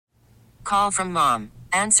Call from mom.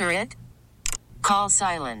 Answer it. Call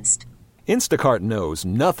silenced. Instacart knows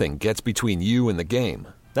nothing gets between you and the game.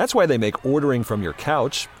 That's why they make ordering from your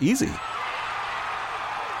couch easy.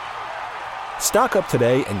 Stock up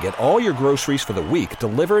today and get all your groceries for the week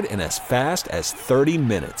delivered in as fast as 30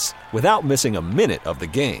 minutes without missing a minute of the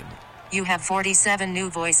game. You have 47 new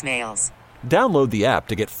voicemails. Download the app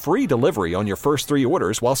to get free delivery on your first 3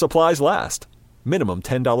 orders while supplies last. Minimum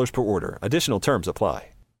 $10 per order. Additional terms apply.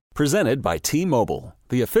 Presented by T-Mobile,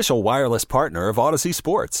 the official wireless partner of Odyssey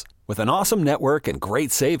Sports. With an awesome network and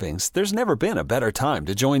great savings, there's never been a better time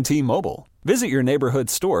to join T-Mobile. Visit your neighborhood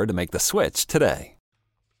store to make the switch today.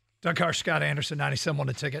 Doug Carr, Scott Anderson, 97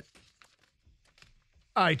 The Ticket.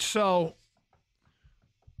 All right, so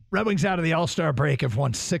Red Wings out of the All-Star break have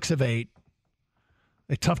won 6 of 8.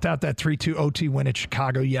 They toughed out that 3-2 OT win at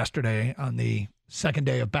Chicago yesterday on the second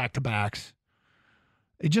day of back-to-backs.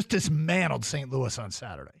 They just dismantled St. Louis on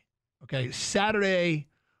Saturday. Okay, Saturday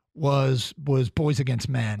was boys against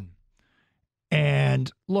men.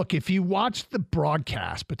 And look, if you watch the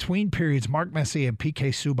broadcast between periods, Mark Messier and PK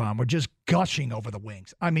Subban were just gushing over the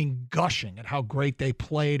Wings. I mean, gushing at how great they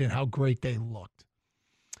played and how great they looked.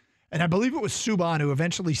 And I believe it was Subban who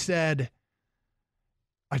eventually said,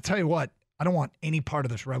 I tell you what, I don't want any part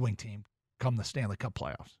of this Red Wing team come the Stanley Cup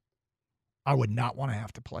playoffs. I would not want to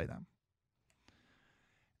have to play them.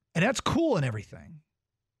 And that's cool and everything.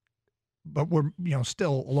 But we're,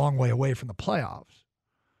 still a long way away from the playoffs.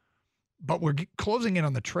 But we're closing in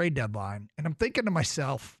on the trade deadline. And I'm thinking to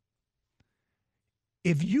myself,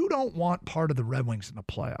 if you don't want part of the Red Wings in the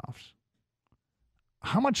playoffs,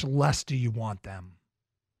 how much less do you want them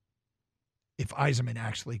if Yzerman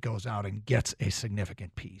actually goes out and gets a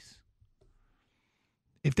significant piece?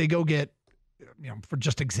 If they go get, for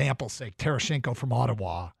just example's sake, Tarasenko from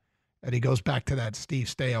Ottawa, and he goes back to that Steve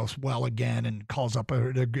Stais well again and calls up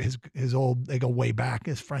his old, they go way back,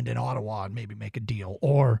 his friend in Ottawa and maybe make a deal.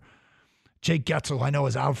 Or Jake Getzel, I know,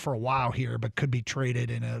 is out for a while here, but could be traded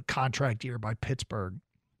in a contract year by Pittsburgh.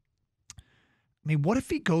 I mean, what if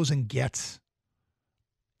he goes and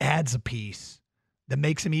adds a piece that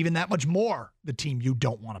makes him even that much more the team you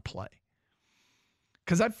don't want to play?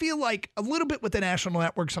 Because I feel like a little bit with the National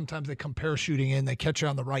Network, sometimes they come parachuting in, they catch you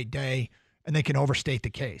on the right day, and they can overstate the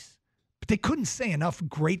case. But they couldn't say enough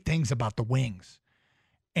great things about the Wings.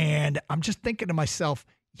 And I'm just thinking to myself,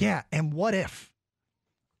 yeah, and what if?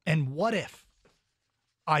 And what if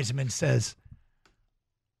Yzerman says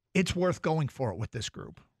it's worth going for it with this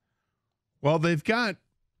group? Well, they've got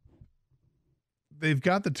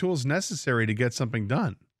the tools necessary to get something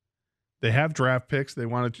done. They have draft picks.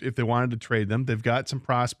 If they wanted to trade them, they've got some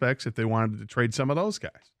prospects if they wanted to trade some of those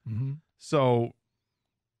guys. Mm-hmm. So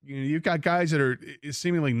you've got guys that are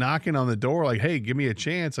seemingly knocking on the door like, hey, give me a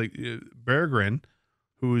chance. Like Berggren,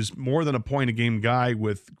 who's more than a point-a-game guy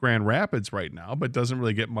with Grand Rapids right now, but doesn't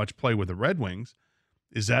really get much play with the Red Wings.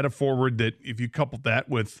 Is that a forward that if you couple that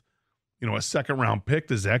with, a second-round pick,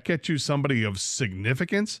 does that get you somebody of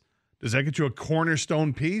significance? Does that get you a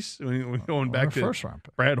cornerstone piece? Going back to first-round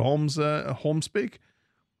pick. Brad Holmes, home speak?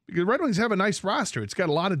 Because Red Wings have a nice roster. It's got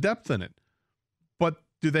a lot of depth in it. But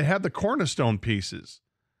do they have the cornerstone pieces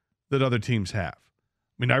that other teams have?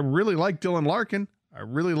 I mean, I really like Dylan Larkin. I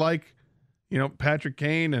really like, Patrick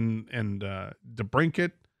Kane and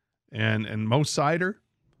DeBrincat and Mo Seider.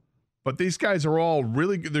 But these guys are all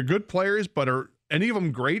they're good players, but are any of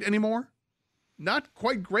them great anymore? Not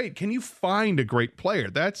quite great. Can you find a great player?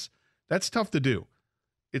 That's tough to do.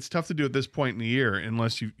 It's tough to do at this point in the year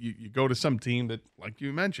unless you go to some team that, like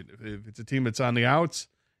you mentioned, if it's a team that's on the outs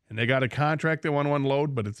and they got a contract they want to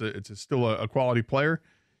unload, but it's still a quality player.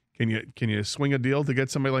 Can you swing a deal to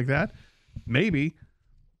get somebody like that? Maybe,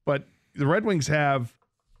 but the Red Wings have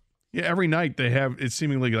every night they have it's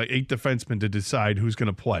seemingly like 8 defensemen to decide who's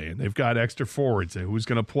going to play, and they've got extra forwards who's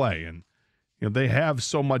going to play, and they have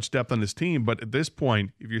so much depth on this team. But at this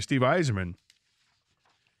point, if you're Steve Yzerman,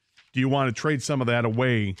 do you want to trade some of that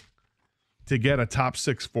away to get a top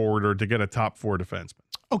 6 forward or to get a top 4 defenseman?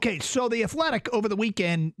 Okay, so The Athletic over the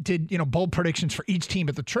weekend did, bold predictions for each team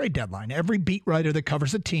at the trade deadline. Every beat writer that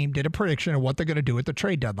covers a team did a prediction of what they're going to do at the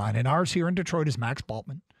trade deadline. And ours here in Detroit is Max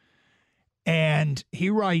Bultman. And he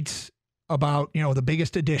writes about, the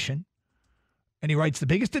biggest addition. And he writes, the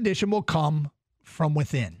biggest addition will come from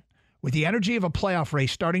within. With the energy of a playoff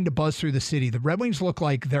race starting to buzz through the city, the Red Wings look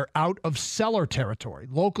like they're out of cellar territory.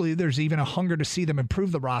 Locally, there's even a hunger to see them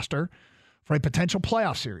improve the roster for a potential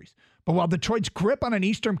playoff series. But while Detroit's grip on an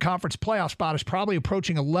Eastern Conference playoff spot is probably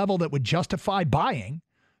approaching a level that would justify buying,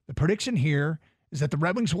 the prediction here is that the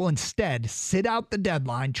Red Wings will instead sit out the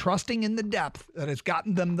deadline, trusting in the depth that has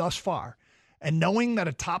gotten them thus far, and knowing that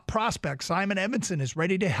a top prospect, Simon Edvinsson, is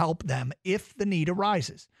ready to help them if the need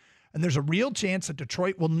arises. And there's a real chance that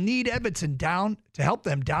Detroit will need Edvinsson down to help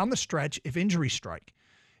them down the stretch if injuries strike.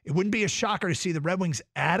 It wouldn't be a shocker to see the Red Wings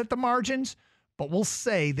add at the margins, but we'll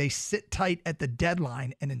say they sit tight at the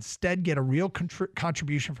deadline and instead get a real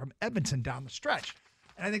contribution from Edvinsson down the stretch.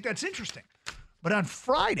 And I think that's interesting. But on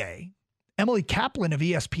Friday, Emily Kaplan of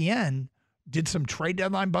ESPN did some trade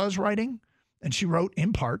deadline buzz writing, and she wrote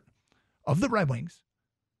in part of the Red Wings,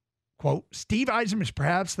 quote, Steve Yzerman is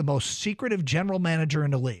perhaps the most secretive general manager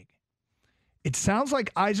in the league. It sounds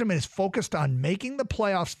like Yzerman is focused on making the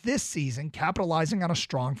playoffs this season, capitalizing on a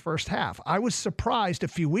strong first half. I was surprised a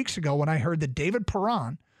few weeks ago when I heard that David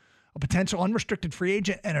Perron, a potential unrestricted free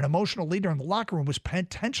agent and an emotional leader in the locker room, was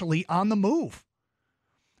potentially on the move.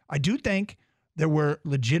 I do think there were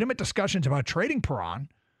legitimate discussions about trading Perron,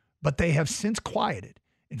 but they have since quieted.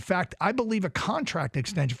 In fact, I believe a contract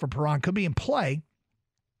extension for Perron could be in play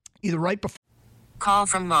either right before. Call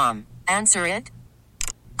from mom. Answer it.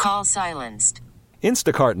 Call silenced.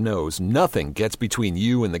 Instacart knows nothing gets between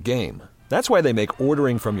you and the game. That's why they make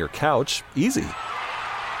ordering from your couch easy.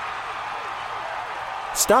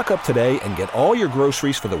 Stock up today and get all your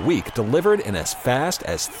groceries for the week delivered in as fast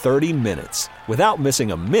as 30 minutes without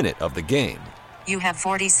missing a minute of the game. You have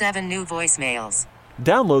 47 new voicemails.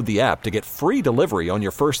 Download the app to get free delivery on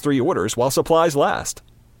your first 3 orders while supplies last.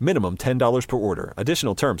 Minimum $10 per order.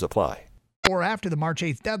 Additional terms apply. Or after the March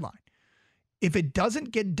 8th deadline. If it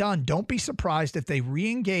doesn't get done, don't be surprised if they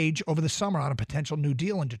re-engage over the summer on a potential new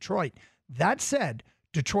deal in Detroit. That said,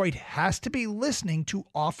 Detroit has to be listening to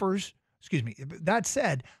offers. That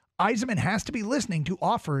said, Yzerman has to be listening to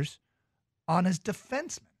offers on his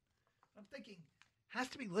defenseman. I'm thinking, has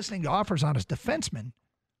to be listening to offers on his defenseman.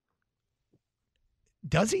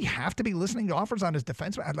 Does he have to be listening to offers on his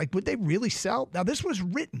defenseman? Like, would they really sell? Now, this was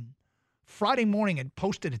written Friday morning and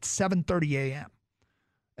posted at 7:30 a.m.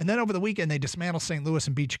 And then over the weekend, they dismantled St. Louis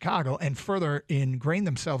and beat Chicago and further ingrained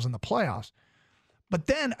themselves in the playoffs. But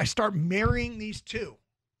then I start marrying these two.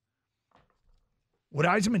 Would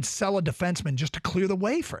Yzerman sell a defenseman just to clear the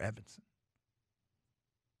way for Edvinsson?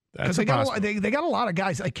 Because they got a lot of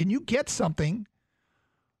guys. Like, can you get something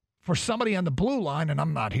for somebody on the blue line? And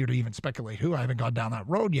I'm not here to even speculate who. I haven't gone down that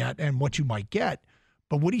road yet and what you might get.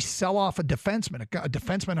 But would he sell off a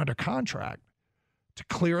defenseman under contract to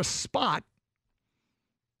clear a spot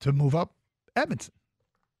to move up Edvinsson?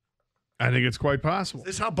 I think it's quite possible. Is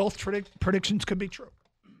this how both predictions could be true?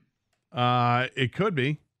 It could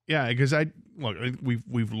be. Yeah, because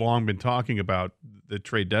we've long been talking about the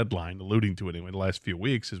trade deadline, alluding to it in the last few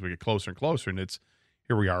weeks as we get closer and closer, and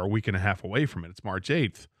here we are a week and a half away from it. It's March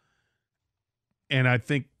 8th. And I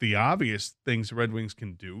think the obvious things the Red Wings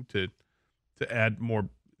can do to add more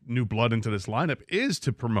new blood into this lineup is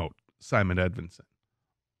to promote Simon Edvinsson.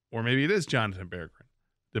 Or maybe it is Jonathan Berggren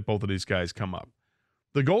that both of these guys come up.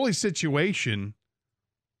 The goalie situation,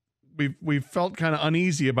 we've felt kind of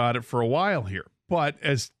uneasy about it for a while here. But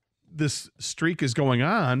as this streak is going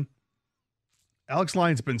on, Alex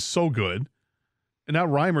Lyon's been so good. And now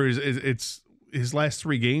Reimer it's his last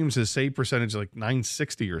 3 games, his save percentage is like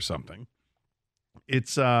 .960 or something.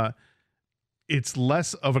 It's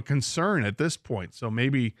less of a concern at this point. So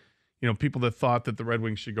maybe, people that thought that the Red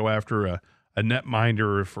Wings should go after a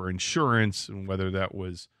netminder for insurance, and whether that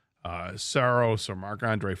was Saros or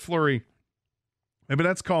Marc-Andre Fleury, maybe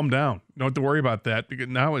that's calmed down. You don't have to worry about that because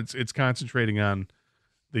now it's concentrating on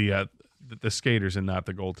the skaters and not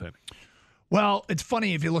the goaltending. Well, it's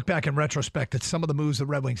funny if you look back in retrospect that some of the moves the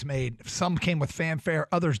Red Wings made, some came with fanfare,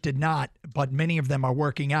 others did not, but many of them are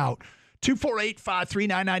working out.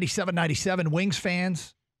 248-539-9797. Wings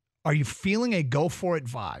fans, are you feeling a go-for-it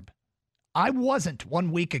vibe? I wasn't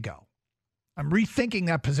 1 week ago. I'm rethinking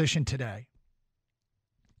that position today.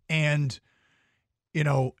 And,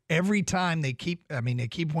 every time they keep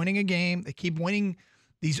winning a game. They keep winning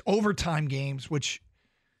these overtime games, which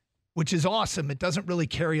is awesome. It doesn't really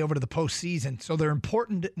carry over to the postseason. So they're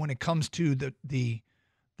important when it comes to the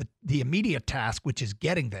immediate task, which is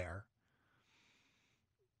getting there.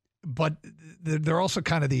 But they're also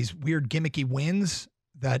kind of these weird gimmicky wins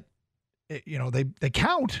that, they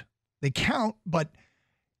count. They count, but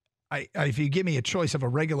if you give me a choice of a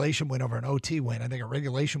regulation win over an OT win, I think a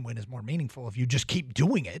regulation win is more meaningful if you just keep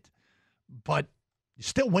doing it. But you're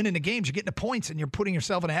still winning the games. You're getting the points, and you're putting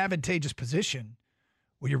yourself in an advantageous position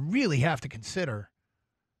where you really have to consider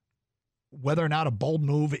whether or not a bold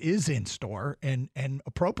move is in store and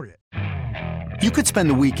appropriate. You could spend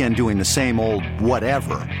the weekend doing the same old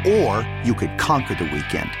whatever, or you could conquer the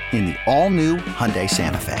weekend in the all-new Hyundai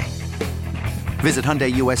Santa Fe. Visit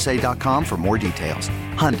HyundaiUSA.com for more details.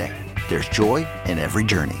 Hyundai, there's joy in every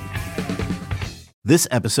journey. This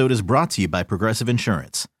episode is brought to you by Progressive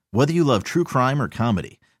Insurance. Whether you love true crime or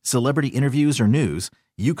comedy, celebrity interviews or news,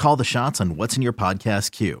 you call the shots on what's in your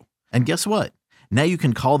podcast queue. And guess what? Now you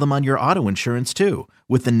can call them on your auto insurance too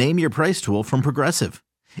with the Name Your Price tool from Progressive.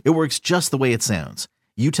 It works just the way it sounds.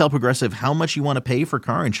 You tell Progressive how much you want to pay for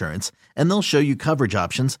car insurance, and they'll show you coverage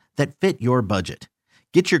options that fit your budget.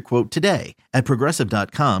 Get your quote today at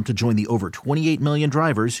Progressive.com to join the over 28 million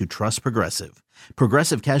drivers who trust Progressive.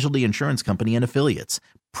 Progressive Casualty Insurance Company and Affiliates.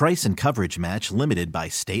 Price and coverage match limited by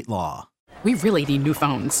state law. We really need new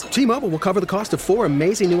phones. T-Mobile will cover the cost of 4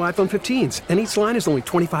 amazing new iPhone 15s, and each line is only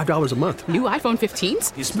 $25 a month. New iPhone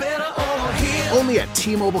 15s? It's better over here. Only at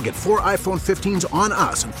T-Mobile, get 4 iPhone 15s on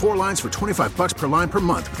us and 4 lines for $25 per line per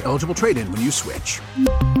month with eligible trade-in when you switch.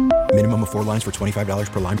 Minimum of 4 lines for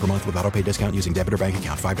 $25 per line per month with autopay discount using debit or bank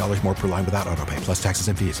account. $5 more per line without autopay, plus taxes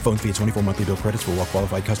and fees. Phone fee at 24 monthly bill credits for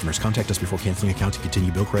well-qualified customers. Contact us before canceling account to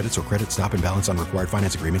continue bill credits or credit stop and balance on required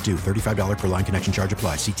finance agreement due. $35 per line connection charge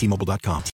applies. See T-Mobile.com.